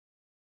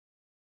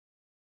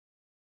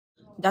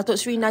Datuk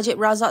Seri Najib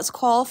Razak's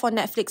call for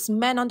Netflix's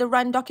Man on the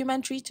Run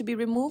documentary to be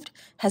removed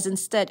has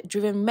instead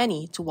driven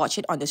many to watch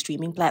it on the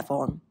streaming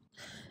platform.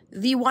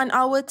 The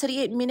 1-hour,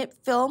 38-minute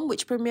film,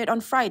 which premiered on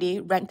Friday,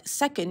 ranked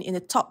second in the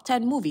top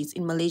 10 movies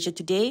in Malaysia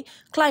Today,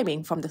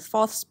 climbing from the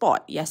 4th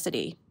spot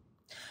yesterday.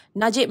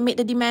 Najib made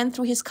the demand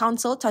through his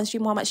counsel, Tan Sri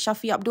Muhammad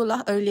Shafi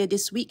Abdullah, earlier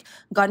this week,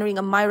 garnering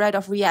a myriad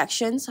of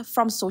reactions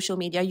from social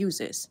media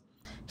users.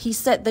 He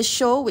said the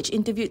show, which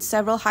interviewed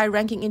several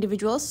high-ranking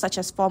individuals such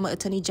as former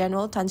Attorney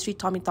General Tan Sri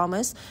Tommy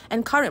Thomas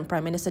and current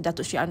Prime Minister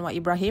Datuk Sri Anwar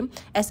Ibrahim,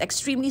 as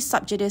extremely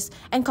sub judice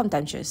and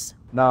contentious.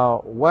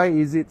 Now, why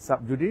is it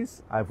sub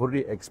judice? I've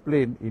already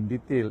explained in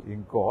detail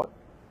in court.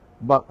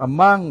 But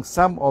among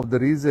some of the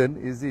reason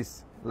is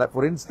this, like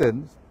for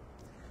instance,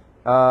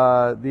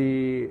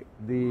 the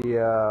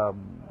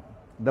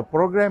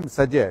program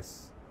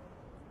suggests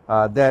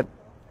that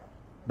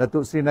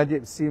Datuk Seri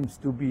Najib seems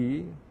to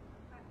be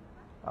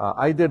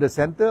either the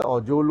center or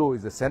Jolo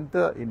is the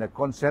center in a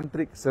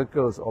concentric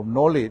circles of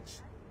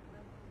knowledge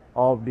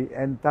of the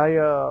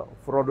entire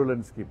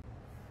fraudulent scheme.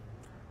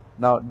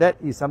 Now that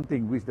is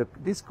something which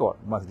this court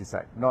must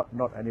decide,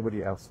 not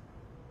anybody else.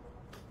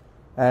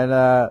 And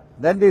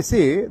then they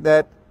say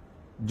that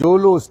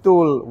Jolo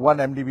stole 1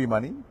 MDB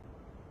money,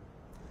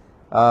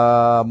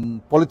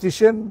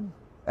 politician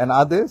and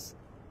others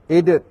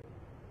aided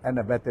and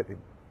abetted him,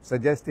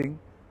 suggesting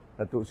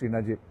that Datuk Seri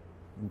Najib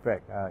in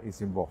fact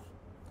is involved.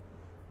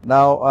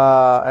 Now,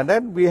 and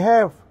then we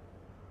have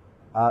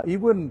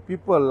even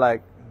people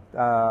like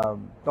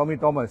Tommy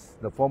Thomas,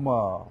 the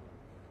former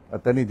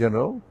Attorney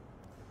General.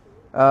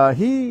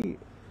 He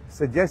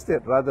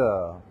suggested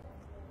rather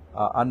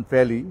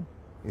unfairly,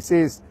 he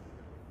says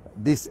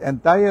this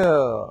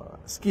entire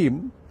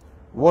scheme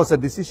was a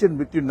decision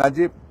between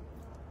Najib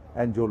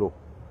and Jolo.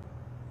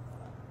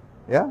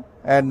 Yeah,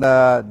 and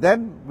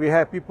then we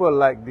have people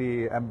like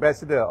the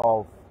ambassador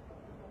of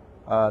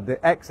the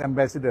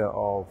ex-ambassador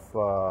of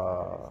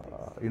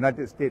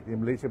United States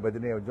in Malaysia by the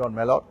name of John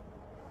Mallott,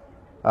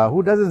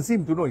 who doesn't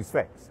seem to know his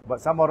facts,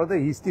 but somehow or other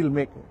he still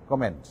makes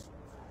comments.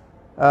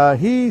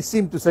 He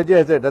seemed to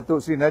suggest that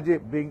Datuk Seri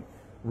Najib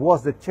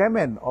was the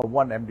chairman of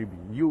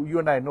 1MDB. You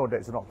and I know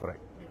that's not correct.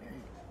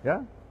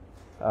 Yeah,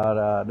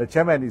 the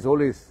chairman is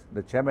always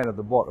the chairman of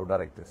the board of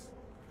directors.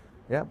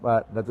 Yeah,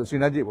 but Datuk Seri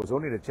Najib was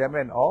only the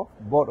chairman of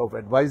board of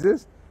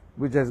advisors,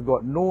 which has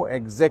got no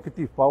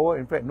executive power,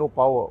 in fact no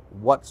power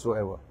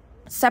whatsoever.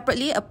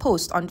 Separately, a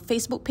post on the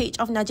Facebook page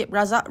of Najib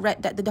Razak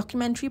read that the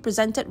documentary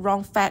presented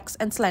wrong facts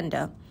and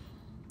slander.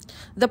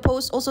 The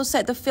post also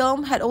said the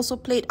film had also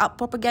played up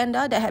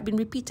propaganda that had been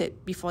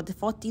repeated before the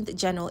 14th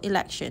general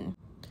election.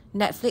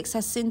 Netflix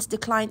has since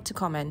declined to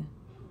comment.